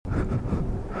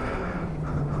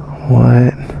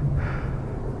What?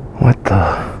 What the?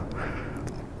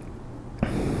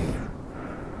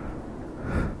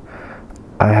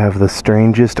 I have the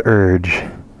strangest urge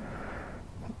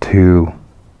to...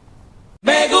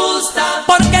 Me gusta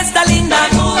porque está linda,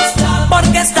 gusta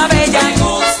porque está bella,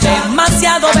 gusta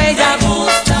demasiado bella,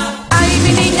 gusta. Ay,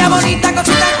 mi niña bonita,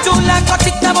 cosita chula,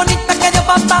 cosita bonita que dio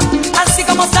papá, así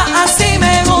como está, así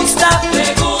me gusta,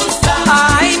 me gusta.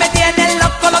 Ay, me tiene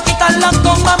loco, loquita,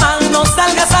 loco, mamá, no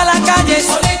salgas a la calle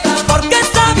solita, porque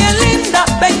está bien linda.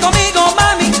 Ven conmigo,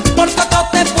 mami, por poco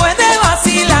te puede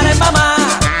vacilar, mamá.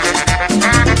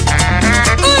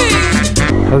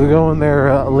 How's it going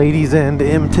there, ladies and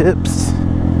M-tips?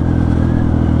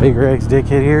 bakerXderek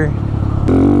here.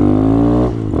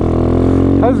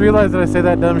 I just realized that I say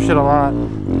that dumb shit a lot.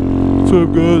 What's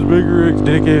up guys,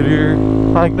 bakerXderek here.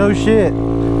 Like, no shit.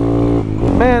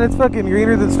 Man, it's fucking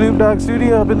greener than Snoop Dogg's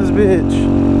studio up in this bitch.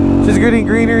 Just getting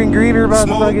greener and greener by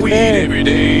the fucking day. Every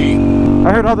day.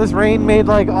 I heard all this rain made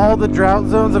like all the drought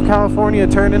zones of California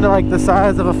turn into like the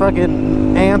size of a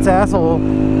fucking ant's asshole.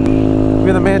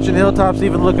 The mansion hilltops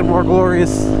even looking more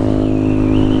glorious.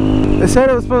 They said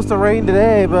it was supposed to rain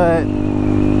today, but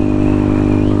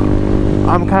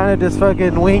I'm kind of just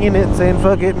fucking winging it, saying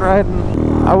fuck it and riding.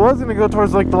 I was gonna go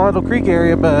towards like the Little Creek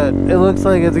area, but it looks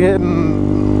like it's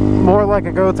getting more like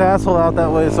a goat's asshole out that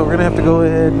way, so we're gonna have to go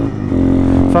ahead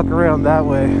and fuck around that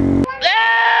way.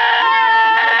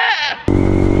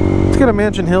 Let's get a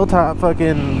mansion hilltop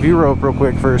fucking view rope real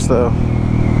quick first though.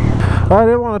 I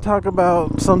did want to talk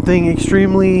about something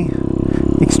extremely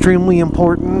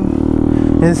important,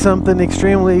 and something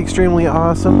extremely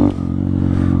awesome,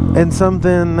 and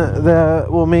something that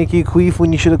will make you queef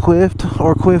when you should have quiffed,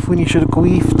 or quiff when you should have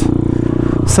queefed.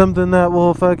 Something that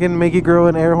will fucking make you grow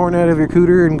an air horn out of your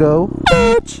cooter and go,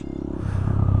 bitch!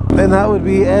 And that would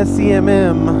be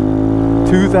SCMM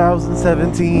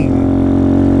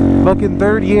 2017. Fucking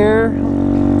third year.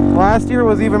 Last year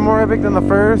was even more epic than the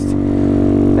first.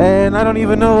 And I don't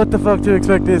even know what the fuck to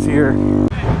expect this year.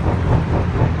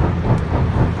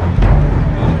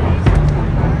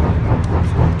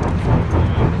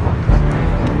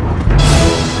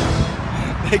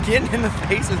 They're getting in the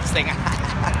face and saying,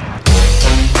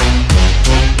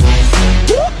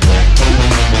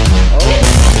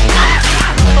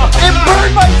 it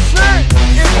burned my shirt!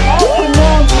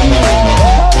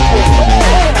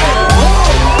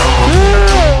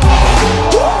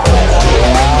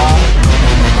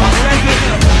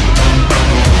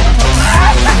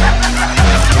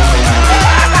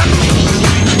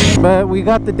 But we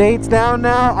got the dates down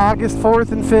now, August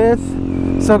 4th and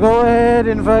 5th. So go ahead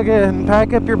and fucking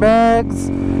pack up your bags.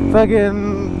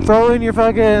 Fucking throw in your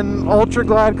fucking Ultra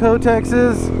Glide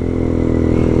Cotexes.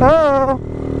 Oh,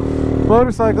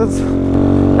 motorcycles.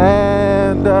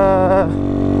 And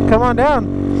come on down.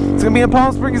 It's gonna be in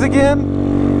Palm Springs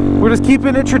again. We're just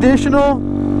keeping it traditional.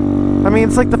 I mean,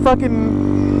 it's like the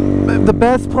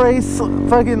best place,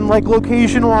 fucking like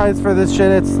location wise for this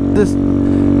shit. It's this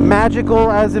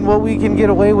magical as in what we can get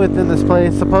away with in this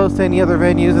place opposed to any other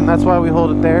venues, and that's why we hold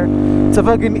it there. It's a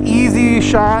fucking easy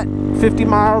shot, 50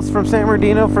 miles from San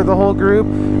Bernardino for the whole group,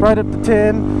 right up to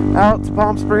 10 out to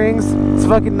Palm Springs. It's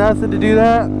fucking nothing to do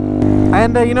that.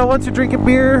 And you know, once you're drinking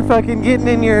beer, fucking getting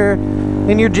in your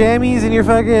jammies and your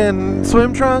fucking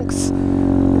swim trunks,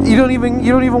 you don't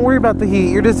even worry about the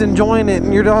heat. You're just enjoying it,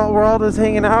 and we're all just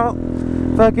hanging out,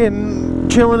 fucking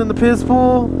chilling in the piss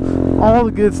pool, all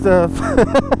the good stuff.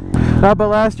 But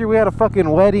last year we had a fucking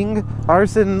wedding.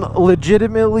 Arson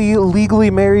legitimately,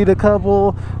 legally married a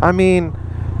couple. I mean,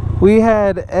 we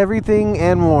had everything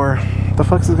and more. The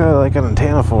fuck's this guy like an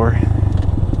antenna for?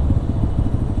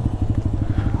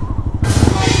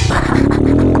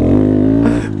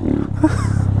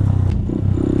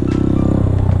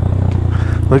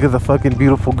 Look at the fucking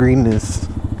beautiful greenness.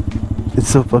 It's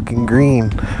so fucking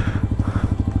green.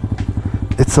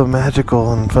 It's so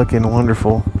magical and fucking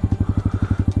wonderful.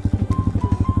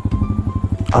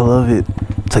 I love it.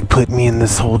 It's like putting me in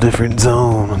this whole different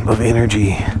zone of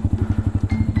energy.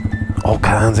 All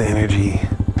kinds of energy.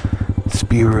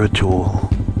 Spiritual.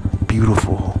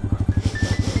 Beautiful.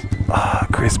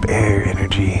 Crisp air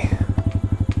energy.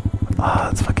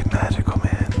 It's fucking magical,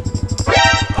 man.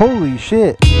 Holy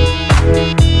shit.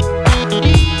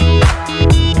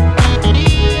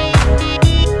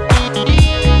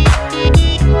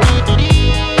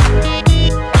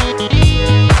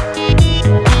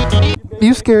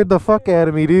 You scared the fuck out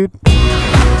of me, dude.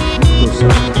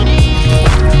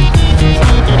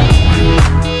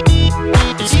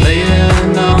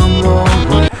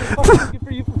 Looking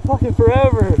for you for fucking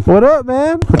forever. What up,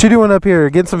 man? What you doing up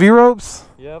here? Getting some view ropes?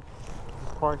 Yep.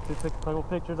 parked. They took a couple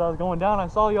pictures. I was going down. I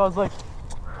saw you. I was like,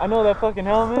 I know that fucking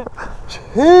helmet.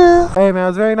 Hey, man, it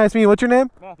was very nice meeting you. What's your name?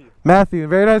 Matthew. Matthew.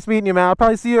 Very nice meeting you, man. I'll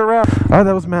probably see you around. Alright,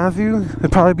 that was Matthew. He'll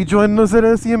probably be joining us at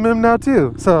SCMM now,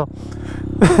 too. So,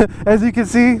 as you can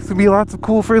see, it's going to be lots of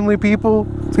cool, friendly people.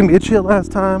 It's going to be a chill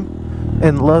last time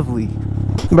and lovely.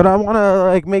 But I want to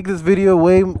like make this video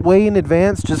way in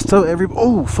advance just so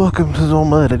oh fuck, I'm just on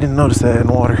mud. I didn't notice that in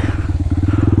water.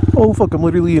 Oh fuck, I'm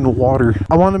literally in water.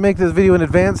 I want to make this video in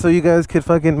advance so you guys could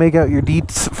fucking make out your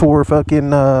deets for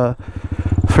fucking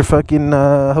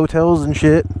hotels and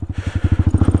shit.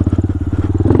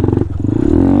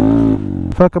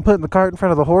 Fuck, I'm putting the cart in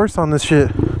front of the horse on this shit.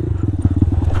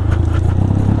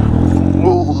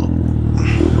 Whoa.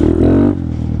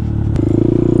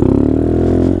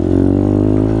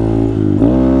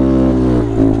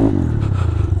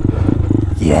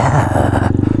 Yeah.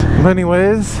 But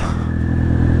anyways,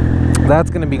 that's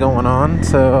gonna be going on.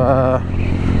 So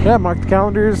yeah, mark the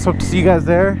calendars. Hope to see you guys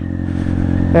there.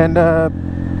 And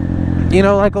you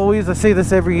know, like always, I say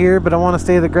this every year, but I want to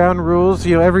stay the ground rules.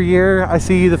 You know, every year I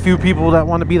see the few people that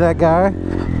want to be that guy,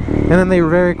 and then they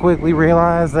very quickly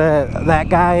realize that that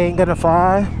guy ain't gonna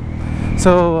fly.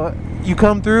 So you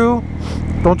come through,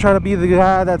 don't try to be the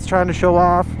guy that's trying to show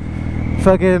off.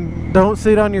 Fucking don't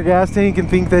sit on your gas tank and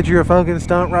think that you're a fucking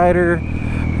stunt rider.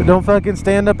 Don't fucking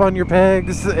stand up on your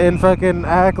pegs and fucking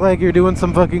act like you're doing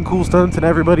some fucking cool stunts and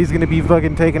everybody's gonna be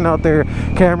fucking taking out their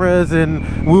cameras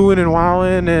and wooing and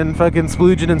wowing and fucking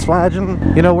splooging and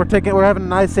splaging. You know, we're having a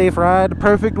nice safe ride.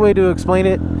 Perfect way to explain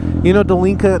it. You know,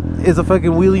 Delinka is a fucking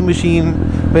wheelie machine,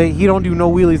 but he don't do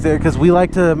no wheelies there because we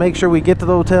like to make sure we get to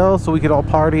the hotel so we can all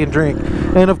party and drink.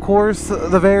 And of course,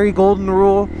 the very golden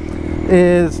rule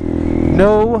is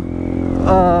no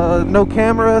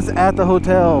cameras at the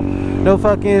hotel. No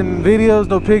fucking videos,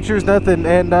 no pictures, nothing.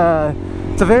 And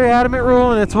it's a very adamant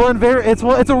rule, and it's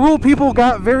a rule people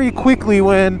got very quickly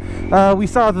when we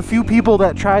saw the few people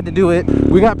that tried to do it.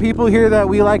 We got people here that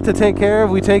we like to take care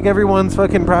of. We take everyone's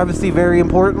fucking privacy very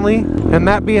importantly. And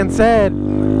that being said,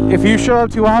 if you show up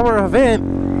to our event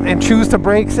and choose to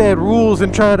break said rules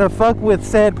and try to fuck with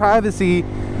said privacy,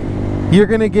 you're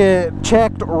gonna get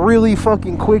checked really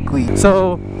fucking quickly.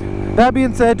 So that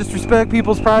being said, just respect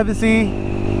people's privacy.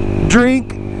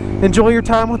 Drink, enjoy your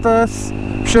time with us.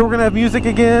 I'm sure we're gonna have music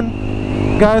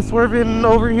again. Guys swerving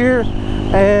over here,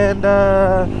 and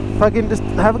fucking just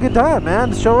have a good time,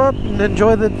 man. Just show up and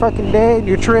enjoy the fucking day and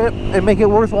your trip and make it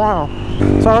worthwhile.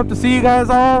 So I hope to see you guys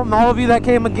all, and all of you that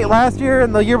came again last year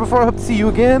and the year before. I hope to see you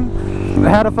again. I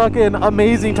had a fucking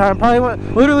amazing time.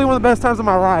 Literally one of the best times of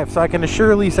my life, so I can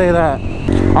assuredly say that.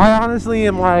 I honestly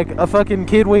am like a fucking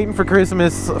kid waiting for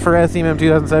Christmas for SCMM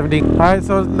 2017. Alright,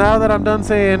 so now that I'm done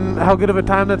saying how good of a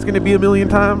time that's going to be a million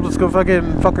times, let's go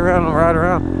fucking fuck around and ride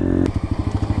around.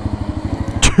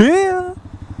 Yeah.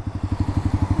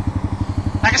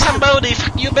 Like somebody,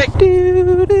 fuck you back.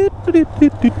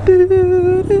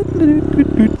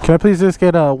 Can I please just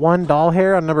get one doll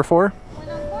hair on number 4?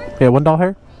 Yeah, one doll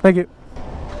hair. Thank you.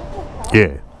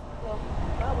 Yeah.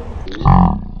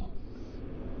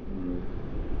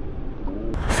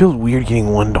 Feels weird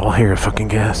getting one doll hair at fucking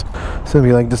gas. It's gonna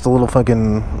be like just a little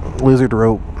fucking lizard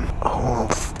rope. Oh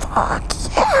fuck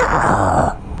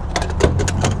yeah.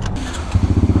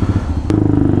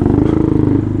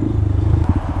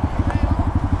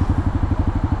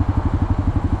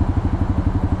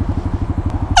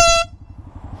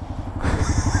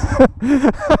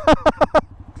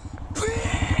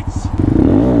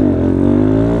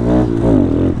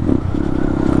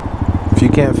 If you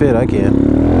can't fit, I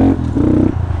can.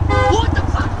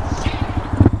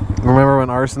 Remember when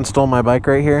Arson stole my bike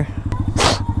right here?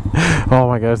 Oh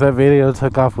my gosh, that video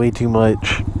took off way too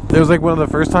much. It was like one of the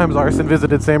first times Arson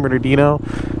visited San Bernardino,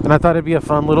 and I thought it'd be a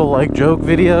fun little like joke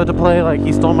video to play, like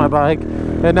he stole my bike.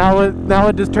 And now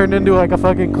it just turned into like a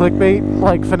fucking clickbait,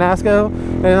 like Finasco.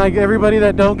 And like everybody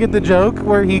that don't get the joke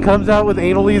where he comes out with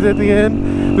analies at the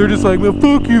end, they're just like, well,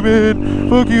 fuck you, man.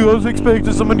 Fuck you. I was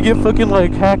expecting someone to get fucking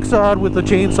like hacksawed with a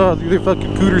chainsaw through their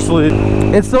fucking cooter slit.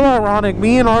 It's so ironic.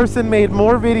 Me and Arson made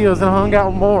more videos and hung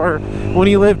out more when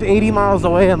he lived 80 miles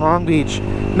away in Long Beach.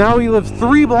 Now he lives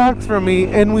 3 blocks from me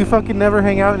and we fucking never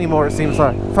hang out anymore, it seems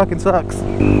like. Fucking sucks.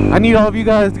 I need all of you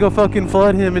guys to go fucking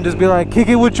flood him and just be like, kick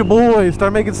it with your boys.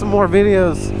 Start making some more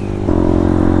videos.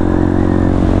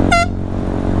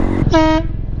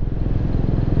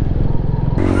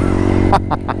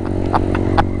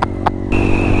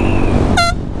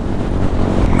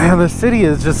 Man, the city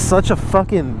is just such a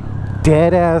fucking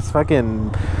dead ass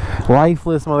fucking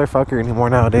lifeless motherfucker anymore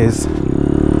nowadays.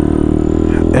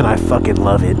 And I fucking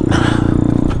love it.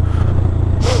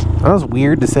 That was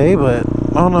weird to say, but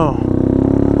I don't know.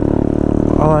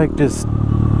 like just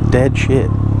dead shit.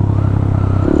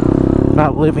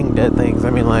 Not living dead things.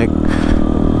 I mean like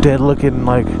dead looking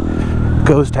like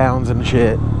ghost towns and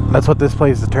shit. That's what this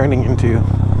place is turning into.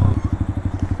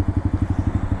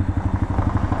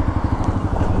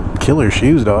 Killer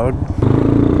shoes, dog.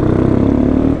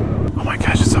 Oh my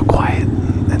gosh, it's so quiet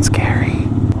and scary.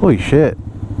 Holy shit.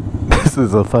 This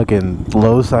is a fucking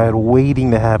low side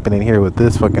waiting to happen in here with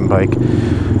this fucking bike.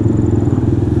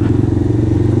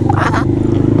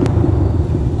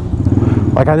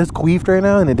 Like I just queefed right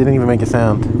now and it didn't even make a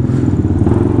sound.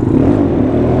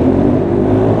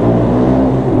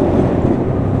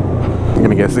 I'm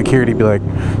gonna get security be like,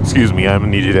 excuse me, I'm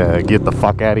gonna need you to get the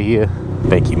fuck out of here.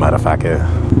 Thank you, motherfucker.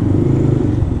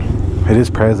 It is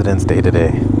President's Day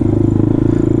today.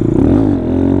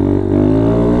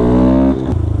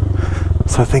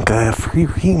 So I think I have free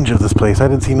range of this place. I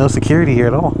didn't see no security here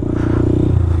at all.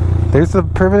 There's a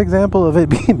perfect example of it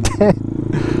being dead.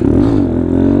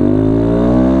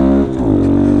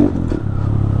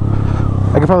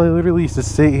 I could probably literally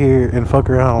just sit here and fuck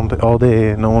around all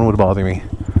day and no one would bother me.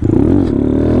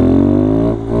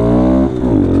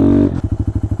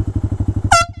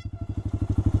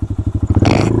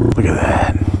 Look at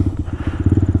that.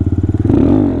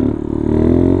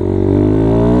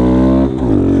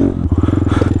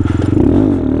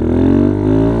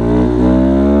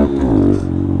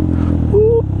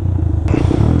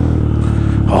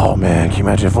 Oh man, can you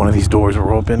imagine if one of these doors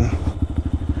were open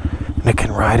and it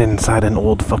can ride inside an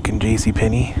old fucking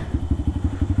JCPenney?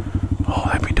 Oh,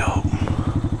 that'd be dope.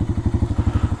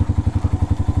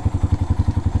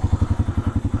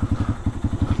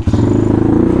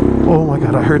 Oh my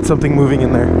god, I heard something moving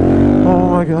in there. Oh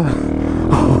my god.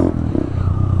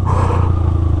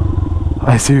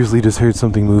 I seriously just heard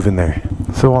something move in there.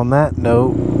 So on that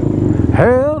note,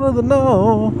 hell to the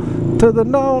no, to the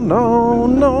no, no,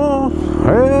 no,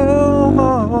 hell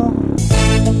no.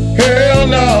 Hell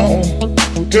no,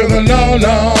 to the no,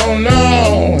 no,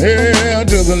 no, hell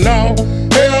to the no,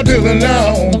 hell to the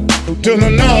no, to the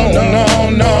no, no,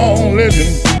 no,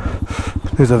 listen.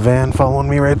 There's a van following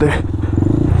me right there.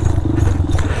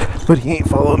 But he ain't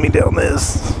following me down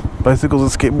this. Bicycles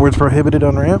and skateboards prohibited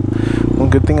on ramp. Well,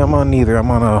 good thing I'm on neither. I'm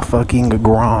on a fucking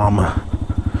Grom.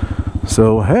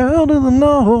 So hell to the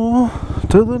no,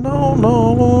 to the no,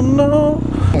 no, no.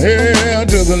 Hell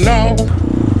to the no.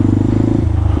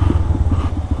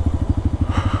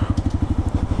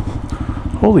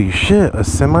 Holy shit, a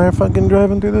semi fucking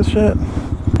driving through this shit?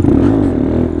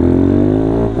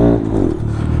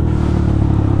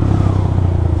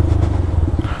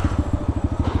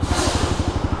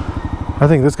 I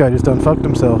think this guy just done fucked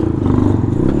himself.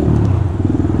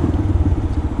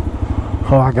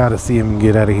 Oh, I gotta see him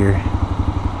get out of here.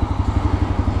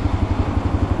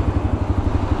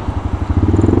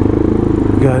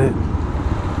 Got it.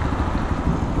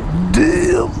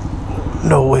 Damn.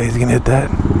 No way he's gonna hit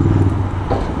that.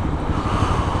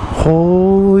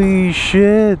 Holy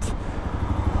shit.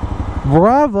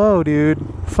 Bravo, dude.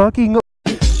 Fucking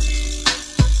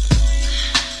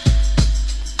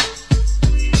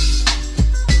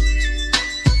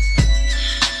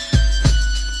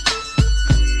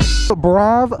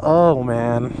bravo. Oh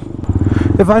man,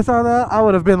 if I saw that I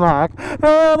would have been like,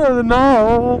 hell to the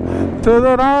no, to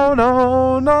the no,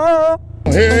 no, no,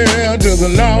 hell to the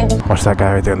no. Watch that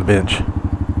guy right there on the bench.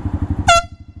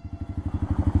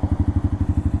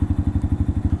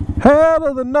 Hell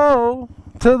to the no,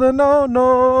 to the no,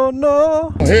 no,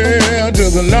 no, hell to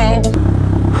the no.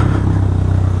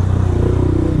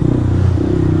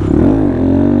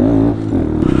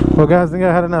 Well guys, I think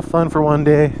I had enough fun for one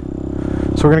day.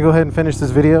 So we're gonna go ahead and finish this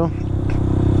video.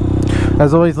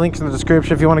 As always, links in the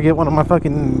description if you want to get one of my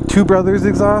fucking Two Brothers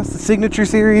exhausts, the signature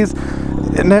series.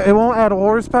 And it won't add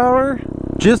horsepower,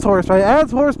 just horsepower. It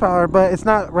adds horsepower, but it's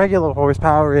not regular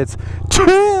horsepower, it's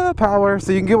power.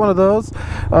 So you can get one of those.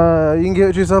 You can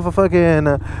get yourself a fucking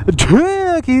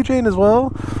keychain as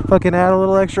well. Fucking add a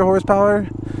little extra horsepower.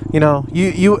 You know,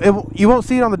 you won't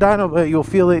see it on the dyno, but you'll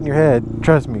feel it in your head.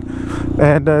 Trust me.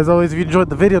 And as always, if you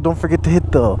enjoyed the video, don't forget to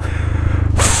hit the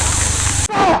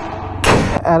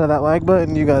out of that like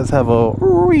button. You guys have a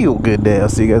real good day. I'll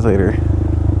see you guys later.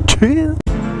 Cheers.